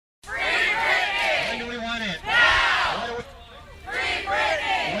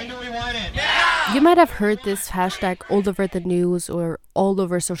You might have heard this hashtag all over the news or all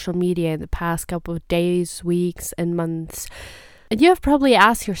over social media in the past couple of days, weeks, and months. And you have probably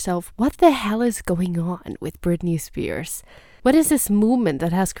asked yourself, what the hell is going on with Britney Spears? What is this movement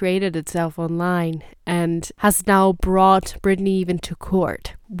that has created itself online and has now brought Britney even to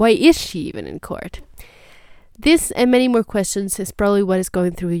court? Why is she even in court? This and many more questions is probably what is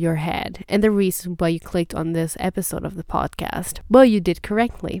going through your head and the reason why you clicked on this episode of the podcast. Well, you did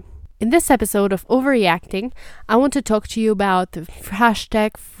correctly. In this episode of Overreacting, I want to talk to you about the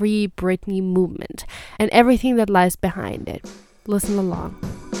hashtag Free Britney movement and everything that lies behind it. Listen along.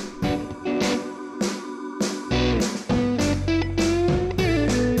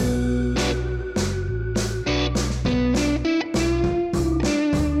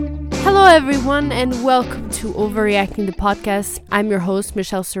 Hello everyone and welcome to Overreacting the podcast. I'm your host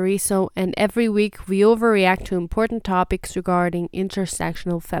Michelle Soriso, and every week we overreact to important topics regarding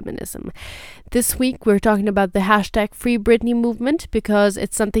intersectional feminism. This week we're talking about the hashtag Free Britney movement because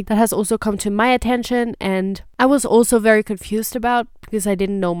it's something that has also come to my attention and I was also very confused about because I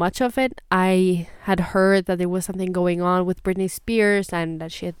didn't know much of it. I had heard that there was something going on with Britney Spears and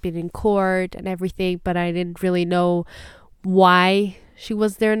that she had been in court and everything, but I didn't really know why she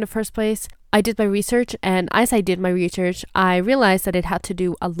was there in the first place. I did my research, and as I did my research, I realized that it had to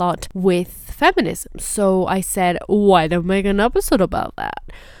do a lot with feminism. So I said, why don't make an episode about that?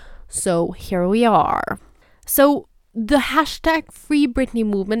 So here we are. So the hashtag Free Britney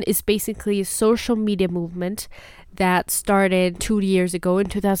movement is basically a social media movement that started 2 years ago in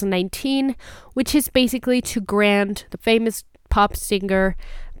 2019, which is basically to grant the famous pop singer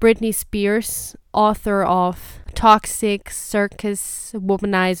Britney Spears, author of Toxic, Circus,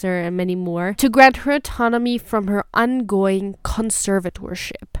 Womanizer, and many more, to grant her autonomy from her ongoing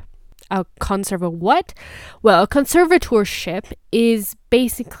conservatorship. A what? Well, a conservatorship is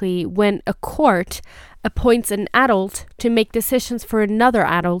basically when a court appoints an adult to make decisions for another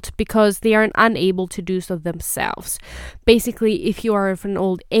adult because they are unable to do so themselves. Basically, if you are of an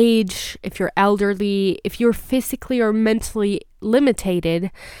old age, if you're elderly, if you're physically or mentally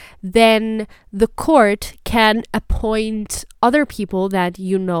limited, then the court can appoint other people that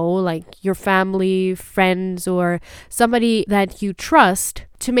you know, like your family, friends, or somebody that you trust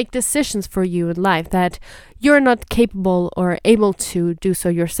to make decisions for you in life that you're not capable or able to do so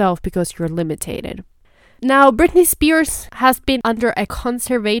yourself because you're limited. Now, Britney Spears has been under a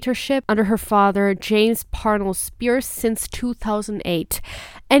conservatorship under her father, James Parnell Spears, since 2008.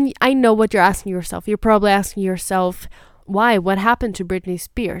 And I know what you're asking yourself. You're probably asking yourself, why? What happened to Britney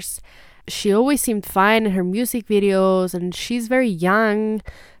Spears? She always seemed fine in her music videos, and she's very young.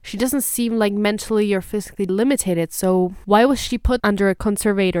 She doesn't seem like mentally or physically limited, so why was she put under a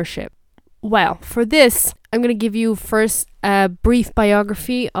conservatorship? Well, for this, I'm going to give you first a brief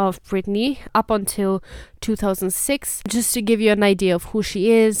biography of Britney up until 2006, just to give you an idea of who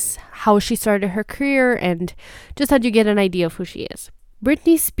she is, how she started her career, and just that you get an idea of who she is.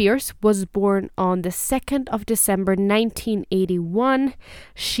 Britney Spears was born on the 2nd of December 1981.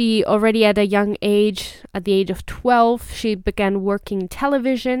 She already at a young age, at the age of 12, she began working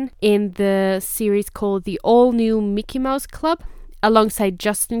television in the series called The All New Mickey Mouse Club, alongside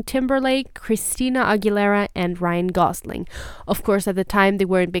Justin Timberlake, Christina Aguilera, and Ryan Gosling. Of course, at the time, they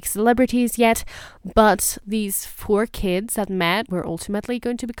weren't big celebrities yet, but these 4 kids that met were ultimately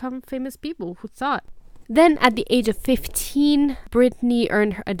going to become famous people. Who thought? Then, at the age of 15, Britney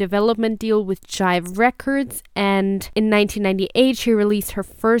earned a development deal with Jive Records, and in 1998, she released her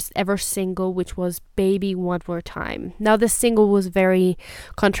first ever single, which was Baby One More Time. Now, this single was very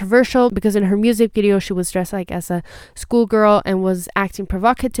controversial because in her music video, she was dressed like as a schoolgirl and was acting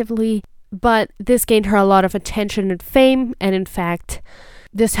provocatively, but this gained her a lot of attention and fame, and in fact,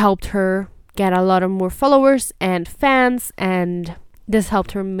 this helped her get a lot of more followers and fans, and this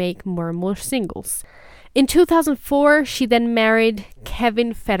helped her make more and more singles. In 2004, she then married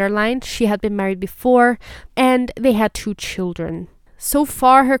Kevin Federline. She had been married before, and they had 2 children. So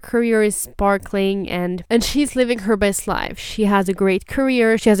far, her career is sparkling, and she's living her best life. She has a great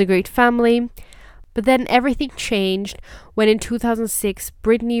career, she has a great family. But then everything changed when in 2006,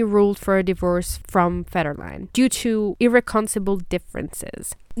 Britney ruled for a divorce from Federline due to irreconcilable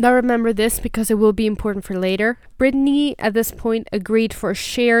differences. Now remember this because it will be important for later. Britney at this point agreed for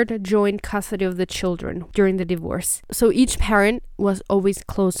shared joint custody of the children during the divorce. So each parent was always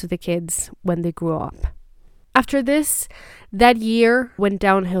close to the kids when they grew up. After this, that year went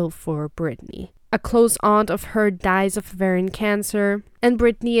downhill for Britney. A close aunt of her dies of ovarian cancer, and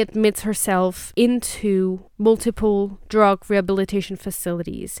Britney admits herself into multiple drug rehabilitation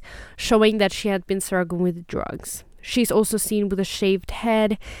facilities, showing that she had been struggling with drugs. She's also seen with a shaved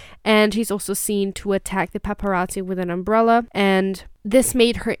head, and she's also seen to attack the paparazzi with an umbrella. And this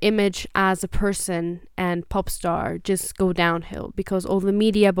made her image as a person and pop star just go downhill, because all the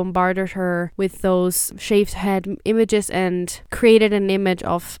media bombarded her with those shaved head images and created an image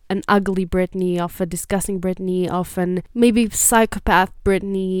of an ugly Britney, of a disgusting Britney, of an maybe psychopath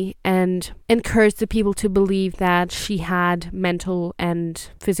Britney, and encouraged the people to believe that she had mental and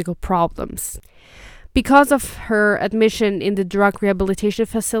physical problems. Because of her admission in the drug rehabilitation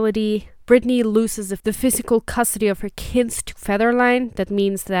facility, Britney loses the physical custody of her kids to Federline. That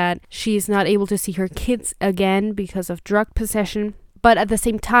means that she is not able to see her kids again because of drug possession. But at the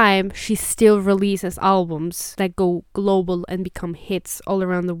same time, she still releases albums that go global and become hits all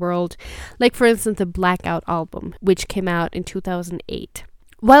around the world. Like, for instance, the Blackout album, which came out in 2008.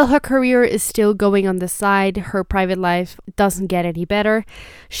 While her career is still going on the side, her private life doesn't get any better.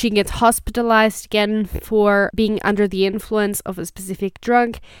 She gets hospitalized again for being under the influence of a specific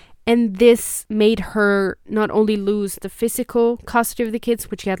drug. And this made her not only lose the physical custody of the kids,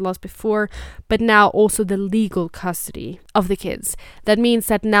 which she had lost before, but now also the legal custody of the kids. That means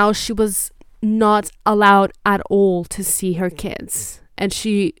that now she was not allowed at all to see her kids. And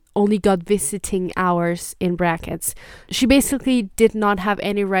she only got visiting hours in brackets. She basically did not have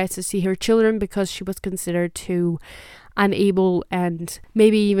any rights to see her children because she was considered too unable and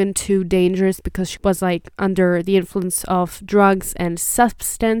maybe even too dangerous, because she was under the influence of drugs and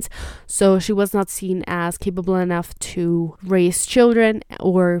substance. So she was not seen as capable enough to raise children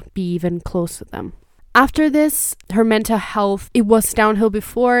or be even close to them. After this, her mental health, it was downhill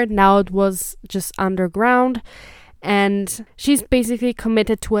before, now it was just underground. And she's basically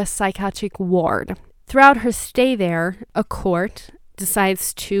committed to a psychiatric ward. Throughout her stay there, a court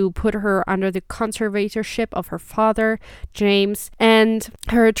decides to put her under the conservatorship of her father, James, and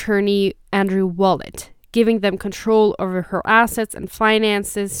her attorney, Andrew Wallet, giving them control over her assets and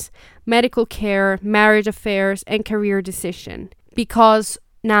finances, medical care, marriage affairs, and career decision. Because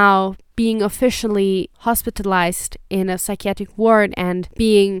now, being officially hospitalized in a psychiatric ward and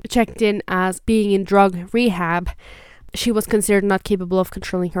being checked in as being in drug rehab, she was considered not capable of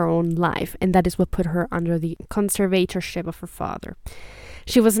controlling her own life, and that is what put her under the conservatorship of her father.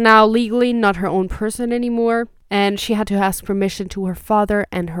 She was now legally not her own person anymore, and she had to ask permission to her father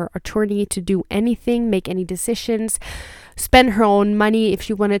and her attorney to do anything, make any decisions, spend her own money. If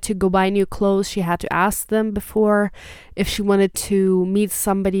she wanted to go buy new clothes, she had to ask them before. If she wanted to meet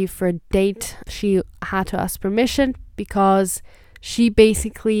somebody for a date, she had to ask permission, because she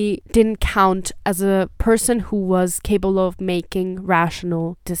basically didn't count as a person who was capable of making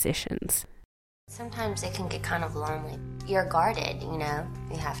rational decisions. Sometimes it can get kind of lonely. You're guarded, you know?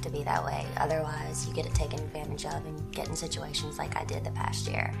 You have to be that way. Otherwise, you get it taken advantage of and get in situations like I did the past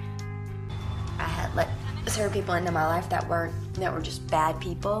year. I had let certain people into my life that were just bad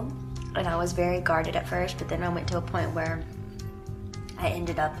people, and I was very guarded at first, but then I went to a point where I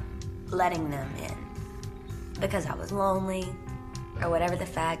ended up letting them in because I was lonely or whatever the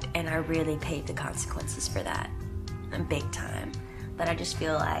fact, and I really paid the consequences for that, big time. But I just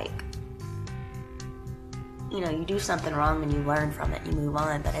feel like, you know, you do something wrong and you learn from it, you move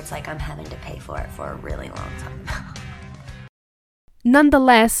on, but it's like I'm having to pay for it for a really long time.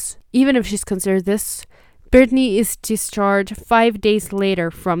 Nonetheless, even if she's considered this, Britney is discharged 5 days later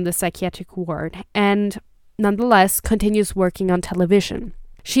from the psychiatric ward and nonetheless continues working on television.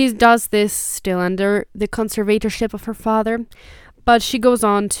 She does this still under the conservatorship of her father, but she goes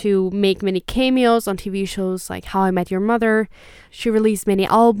on to make many cameos on TV shows like How I Met Your Mother. She released many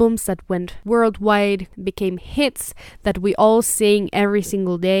albums that went worldwide, became hits that we all sing every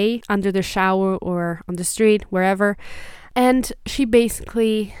single day under the shower or on the street, wherever. And she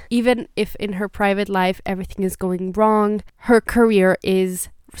basically, even if in her private life everything is going wrong, her career is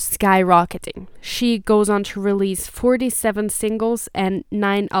skyrocketing. She goes on to release 47 singles and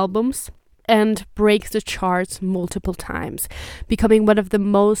 9 albums and breaks the charts multiple times, becoming one of the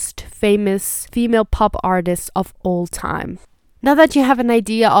most famous female pop artists of all time. Now that you have an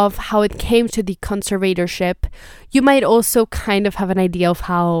idea of how it came to the conservatorship, you might also kind of have an idea of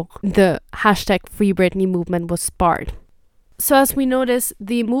how the hashtag Free Britney movement was sparked. So as we notice,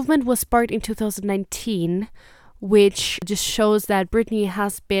 the movement was sparked in 2019, which just shows that Britney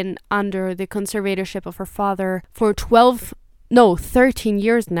has been under the conservatorship of her father for 13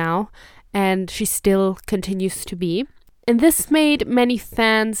 years now, and she still continues to be. And this made many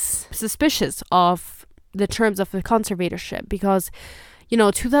fans suspicious of the terms of the conservatorship because,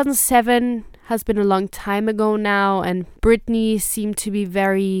 2007 has been a long time ago now, and Britney seemed to be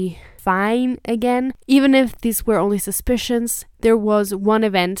very fine again. Even if these were only suspicions, there was one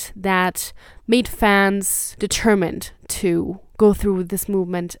event that made fans determined to go through this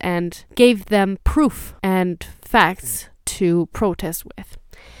movement and gave them proof and facts to protest with.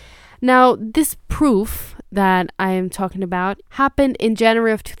 Now, this proof that I am talking about happened in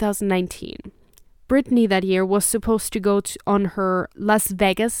January of 2019. Britney that year was supposed to go on her Las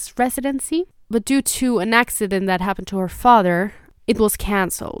Vegas residency, but due to an accident that happened to her father, it was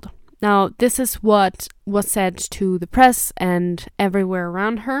cancelled. Now, this is what was said to the press and everywhere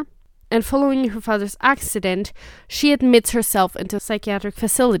around her. And following her father's accident, she admits herself into a psychiatric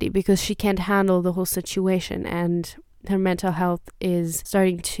facility because she can't handle the whole situation and her mental health is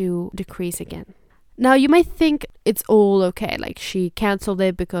starting to decrease again. Now, you might think it's all okay, like she cancelled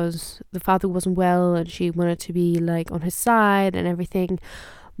it because the father wasn't well and she wanted to be like on his side and everything.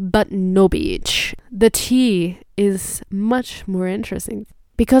 But no, bitch. The tea is much more interesting.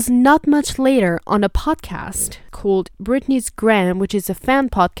 Because not much later, on a podcast called Britney's Gram, which is a fan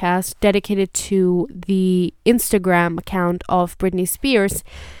podcast dedicated to the Instagram account of Britney Spears,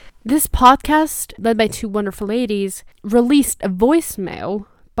 this podcast, led by two wonderful ladies, released a voicemail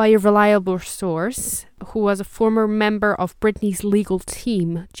by a reliable source who was a former member of Britney's legal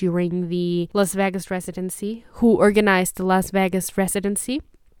team during the Las Vegas residency, who organized the Las Vegas residency.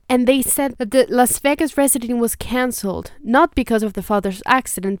 And they said that the Las Vegas residency was cancelled, not because of the father's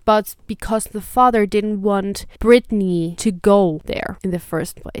accident, but because the father didn't want Britney to go there in the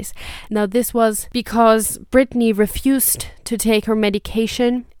first place. Now, this was because Britney refused to take her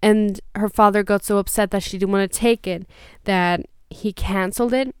medication, and her father got so upset that she didn't want to take it that he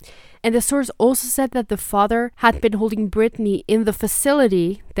cancelled it. And the source also said that the father had been holding Britney in the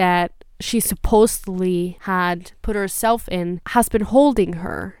facility that she supposedly had put herself in, has been holding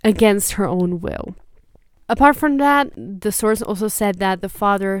her against her own will. Apart from that, the source also said that the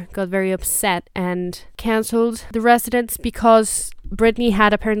father got very upset and cancelled the residence because Britney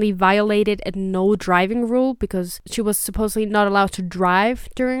had apparently violated a no driving rule because she was supposedly not allowed to drive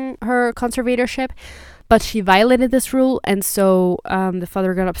during her conservatorship, but she violated this rule, and so the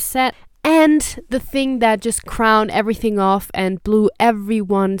father got upset. And the thing that just crowned everything off and blew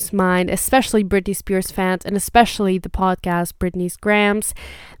everyone's mind, especially Britney Spears fans and especially the podcast Britney's Grams,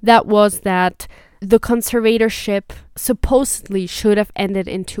 that was that the conservatorship supposedly should have ended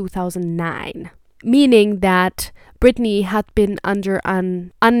in 2009. Meaning that Britney had been under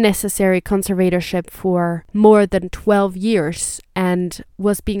an unnecessary conservatorship for more than 12 years and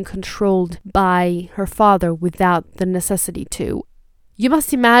was being controlled by her father without the necessity to. You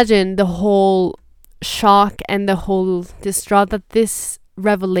must imagine the whole shock and the whole distraught that this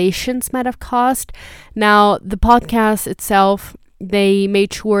revelations might have caused. Now, the podcast itself, they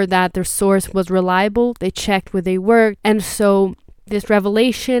made sure that their source was reliable. They checked where they worked. And so this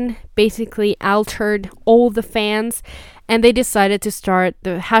revelation basically altered all the fans. And they decided to start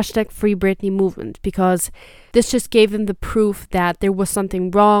the hashtag Free Britney movement because this just gave them the proof that there was something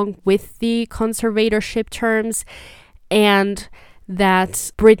wrong with the conservatorship terms and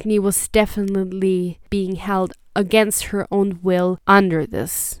that Britney was definitely being held against her own will under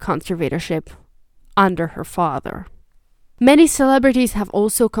this conservatorship, under her father. Many celebrities have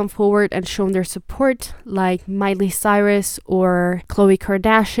also come forward and shown their support, like Miley Cyrus or Khloe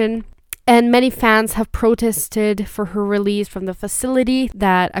Kardashian. And many fans have protested for her release from the facility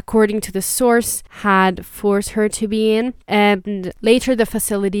that, according to the source, had forced her to be in. And later the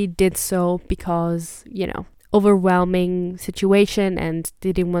facility did so because, overwhelming situation and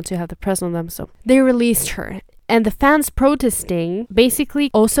they didn't want to have the press on them, so they released her. And the fans protesting basically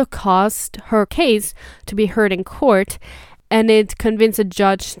also caused her case to be heard in court, and it convinced a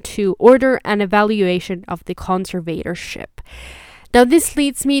judge to order an evaluation of the conservatorship. Now, this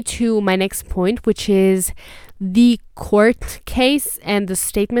leads me to my next point, which is the court case and the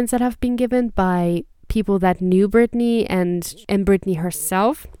statements that have been given by people that knew Britney and Britney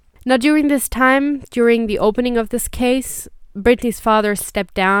herself. Now, during this time, during the opening of this case, Britney's father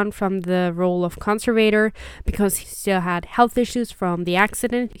stepped down from the role of conservator because he still had health issues from the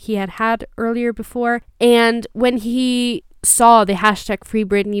accident he had earlier before. And when he saw the hashtag Free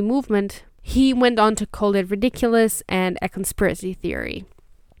Britney movement, he went on to call it ridiculous and a conspiracy theory.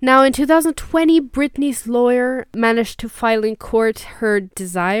 Now, in 2020, Britney's lawyer managed to file in court her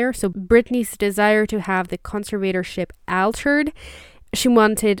desire, so Britney's desire to have the conservatorship altered. She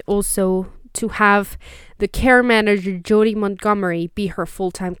wanted also to have the care manager Jody Montgomery be her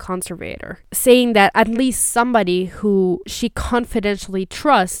full-time conservator, saying that at least somebody who she confidentially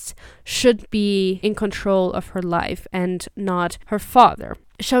trusts should be in control of her life and not her father,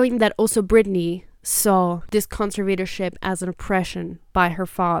 showing that also Britney saw this conservatorship as an oppression by her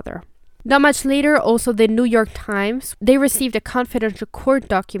father. Not much later, also the New York Times, they received a confidential court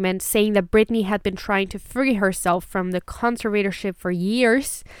document saying that Britney had been trying to free herself from the conservatorship for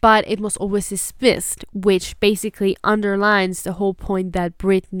years, but it was always dismissed, which basically underlines the whole point that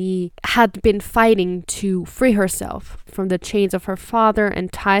Britney had been fighting to free herself from the chains of her father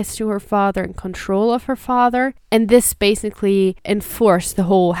and ties to her father and control of her father. And this basically enforced the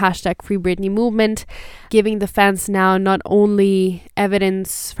whole hashtag Free Britney movement, giving the fans now not only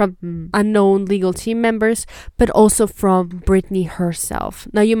evidence from unknown legal team members, but also from Britney herself.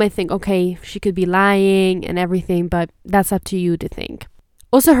 Now you might think, okay, she could be lying and everything, but that's up to you to think.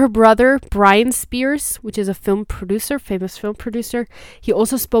 Also, her brother, Brian Spears, which is a famous film producer, he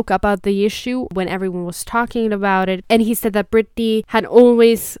also spoke about the issue when everyone was talking about it. And he said that Britney had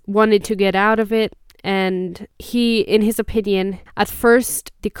always wanted to get out of it. And he, in his opinion, at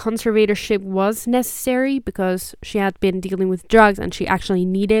first the conservatorship was necessary because she had been dealing with drugs and she actually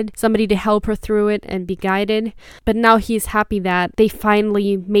needed somebody to help her through it and be guided. But now he's happy that they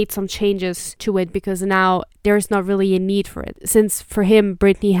finally made some changes to it because now there's not really a need for it. Since for him,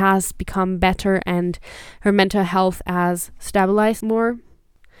 Britney has become better and her mental health has stabilized more.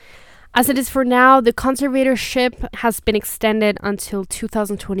 As it is for now, the conservatorship has been extended until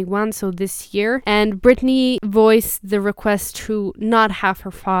 2021, so this year, and Britney voiced the request to not have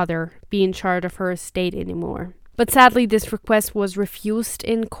her father be in charge of her estate anymore. But sadly, this request was refused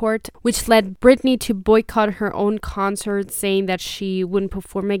in court, which led Britney to boycott her own concert, saying that she wouldn't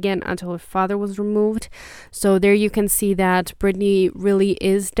perform again until her father was removed. So there you can see that Britney really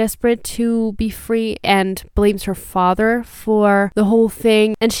is desperate to be free and blames her father for the whole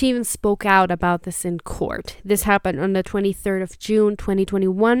thing. And she even spoke out about this in court. This happened on the 23rd of June,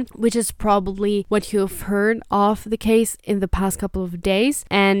 2021, which is probably what you have heard of the case in the past couple of days.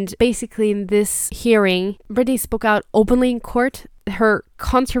 And basically in this hearing, Britney spoke out openly in court. Her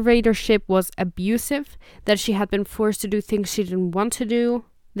conservatorship was abusive, that she had been forced to do things she didn't want to do,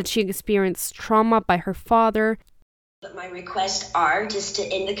 that she experienced trauma by her father. But my requests are just to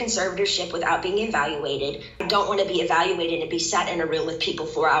end the conservatorship without being evaluated. I don't want to be evaluated and be sat in a room with people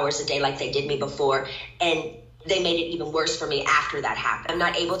 4 hours a day like they did me before. And they made it even worse for me after that happened. I'm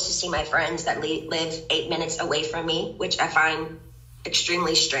not able to see my friends that live 8 minutes away from me, which I find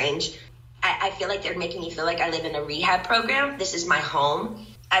extremely strange. I feel like they're making me feel like I live in a rehab program. This is my home.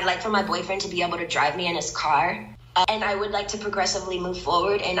 I'd like for my boyfriend to be able to drive me in his car. And I would like to progressively move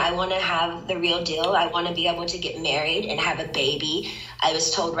forward, and I want to have the real deal. I want to be able to get married and have a baby. I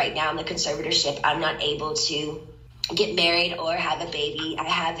was told right now in the conservatorship I'm not able to get married or have a baby. I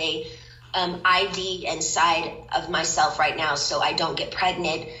have a ID inside of myself right now, so I don't get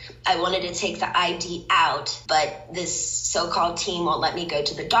pregnant. I wanted to take the ID out, but this so-called team won't let me go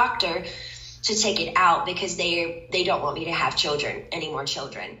to the doctor to take it out because they don't want me to have children, any more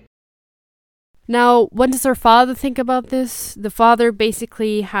children. Now, what does her father think about this? The father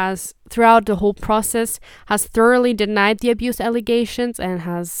basically has, throughout the whole process, has thoroughly denied the abuse allegations and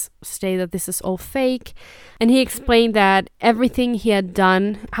has stated that this is all fake. And he explained that everything he had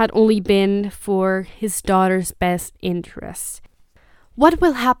done had only been for his daughter's best interests. What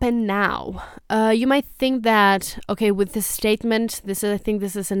will happen now? You might think that, okay, with this statement, I think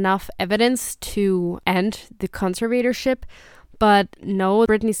this is enough evidence to end the conservatorship. But no,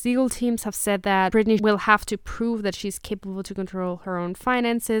 Britney's legal teams have said that Britney will have to prove that she's capable to control her own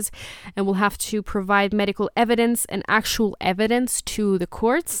finances and will have to provide medical evidence and actual evidence to the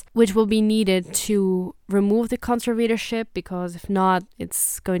courts, which will be needed to remove the conservatorship, because if not,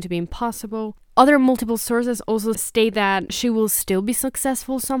 it's going to be impossible. Other multiple sources also state that she will still be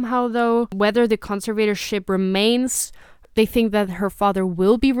successful somehow, though. Whether the conservatorship remains, they think that her father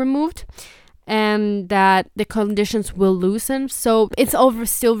will be removed and that the conditions will loosen. So it's all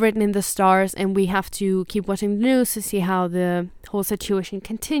still written in the stars, and we have to keep watching the news to see how the whole situation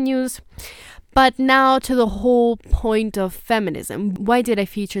continues. But now to the whole point of feminism. Why did I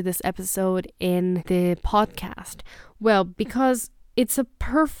feature this episode in the podcast? Well, because it's a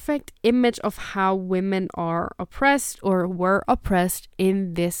perfect image of how women are oppressed or were oppressed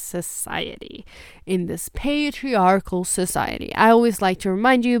in this society, in this patriarchal society. I always like to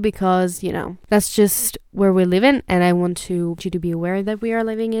remind you because, that's just where we live in, and I want you to be aware that we are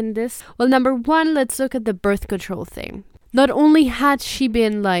living in this. Well, number one, let's look at the birth control thing. Not only had she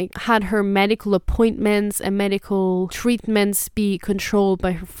had her medical appointments and medical treatments be controlled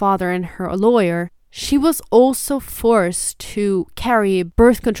by her father and her lawyer, she was also forced to carry a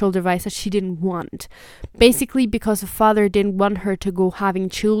birth control device that she didn't want. Basically because her father didn't want her to go having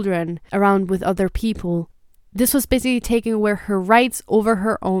children around with other people. This was basically taking away her rights over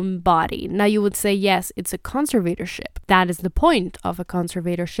her own body. Now you would say, yes, it's a conservatorship. That is the point of a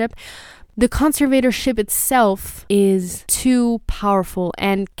conservatorship. the conservatorship itself is too powerful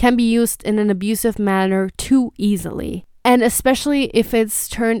and can be used in an abusive manner too easily. And especially if it's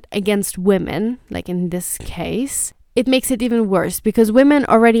turned against women, like in this case, it makes it even worse because women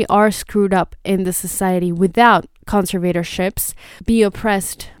already are screwed up in the society without conservatorships, be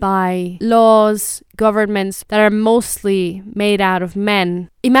oppressed by laws, governments that are mostly made out of men.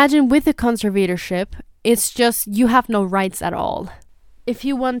 Imagine with a conservatorship, it's just you have no rights at all. If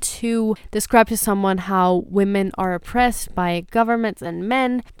you want to describe to someone how women are oppressed by governments and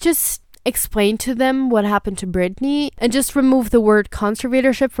men, just explain to them what happened to Britney and just remove the word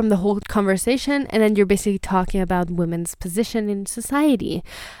conservatorship from the whole conversation, and then you're basically talking about women's position in society.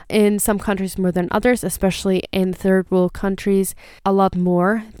 In some countries more than others, especially in third world countries, a lot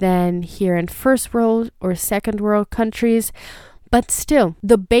more than here in first world or second world countries. But still,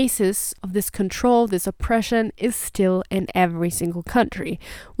 the basis of this control, this oppression, is still in every single country,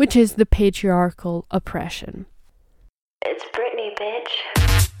 which is the patriarchal oppression. It's Britney,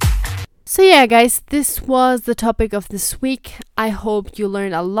 bitch. So yeah, guys, this was the topic of this week. I hope you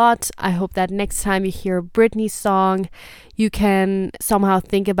learned a lot. I hope that next time you hear a Britney song, you can somehow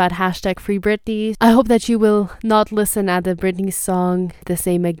think about #FreeBritney. I hope that you will not listen at the Britney song the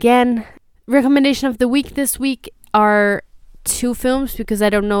same again. Recommendation of the week this week are 2 films because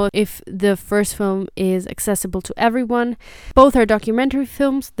I don't know if the first film is accessible to everyone. Both are documentary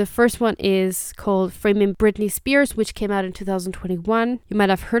films. The first one is called Framing Britney Spears, which came out in 2021. You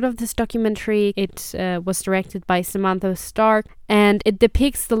might have heard of this documentary. It was directed by Samantha Stark, and it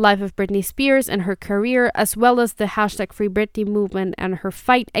depicts the life of Britney Spears and her career, as well as the #FreeBritney movement and her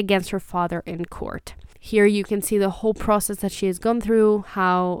fight against her father in court. Here you can see the whole process that she has gone through,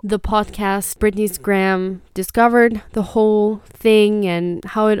 how the podcast Britney's Gram discovered the whole thing and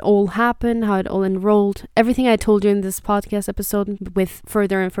how it all happened, how it all enrolled. Everything I told you in this podcast episode with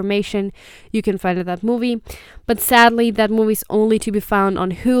further information, you can find in that movie. But sadly, that movie is only to be found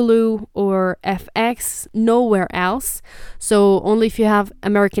on Hulu or FX, nowhere else. So only if you have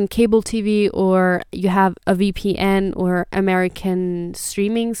American cable TV or you have a VPN or American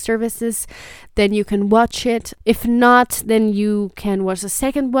streaming services, then you can watch it. If not, then you can watch the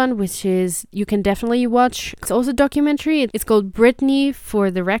second one, which is you can definitely watch. It's also a documentary. It's called Britney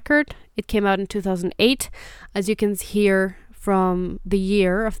for the Record. It came out in 2008. As you can hear from the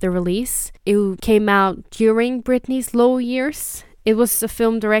year of the release, it came out during Britney's low years. It was a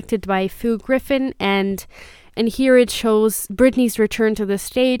film directed by Phil Griffin, and here it shows Britney's return to the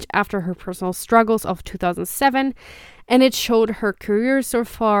stage after her personal struggles of 2007, and it showed her career so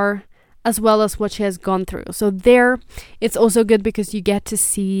far, as well as what she has gone through. So there, it's also good because you get to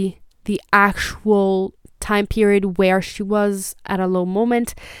see the actual time period where she was at a low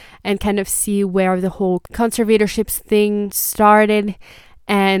moment and kind of see where the whole conservatorships thing started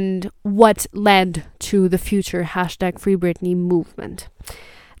and what led to the future #FreeBritney movement.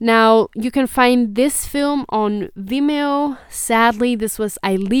 Now, you can find this film on Vimeo. Sadly, this was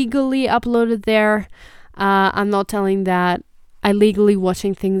illegally uploaded there. I'm not telling that illegally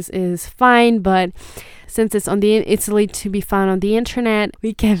watching things is fine, but since it's easily to be found on the internet,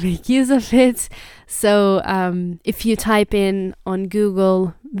 we can make use of it. So if you type in on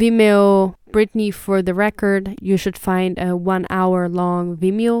Google Vimeo Britney for the Record, you should find a 1 hour long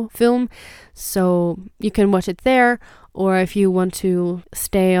Vimeo film, so you can watch it there. Or if you want to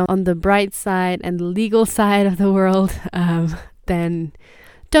stay on the bright side and the legal side of the world, then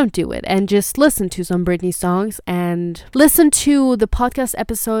don't do it and just listen to some Britney songs and listen to the podcast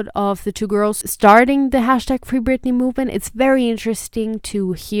episode of the 2 girls starting the #FreeBritney movement. It's very interesting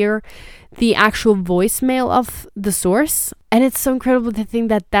to hear the actual voicemail of the source, and it's so incredible to think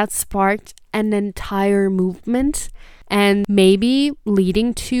that sparked an entire movement and maybe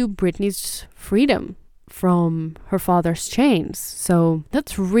leading to Britney's freedom from her father's chains. So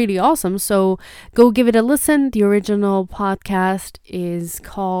that's really awesome. So go give it a listen. The original podcast is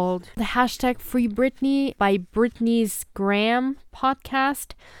called the #FreeBritney by Britney's Gram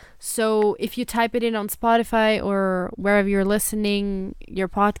podcast. So if you type it in on Spotify or wherever you're listening your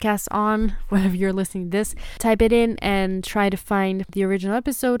podcast on, wherever you're listening to this, type it in and try to find the original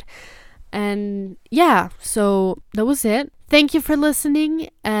episode. And yeah, so that was it. Thank you for listening.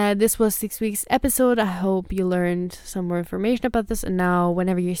 This was 6 week's episode. I hope you learned some more information about this. And now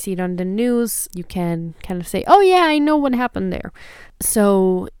whenever you see it on the news, you can kind of say, oh yeah, I know what happened there.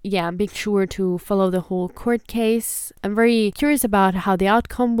 So yeah, make sure to follow the whole court case. I'm very curious about how the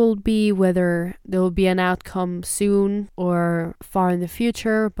outcome will be, whether there will be an outcome soon or far in the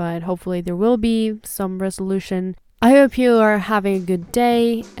future, but hopefully there will be some resolution. I hope you are having a good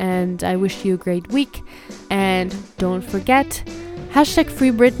day, and I wish you a great week. And don't forget, Hashtag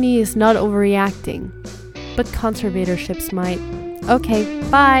Free Britney is not overreacting, but conservatorships might. Okay,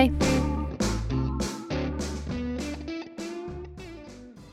 bye!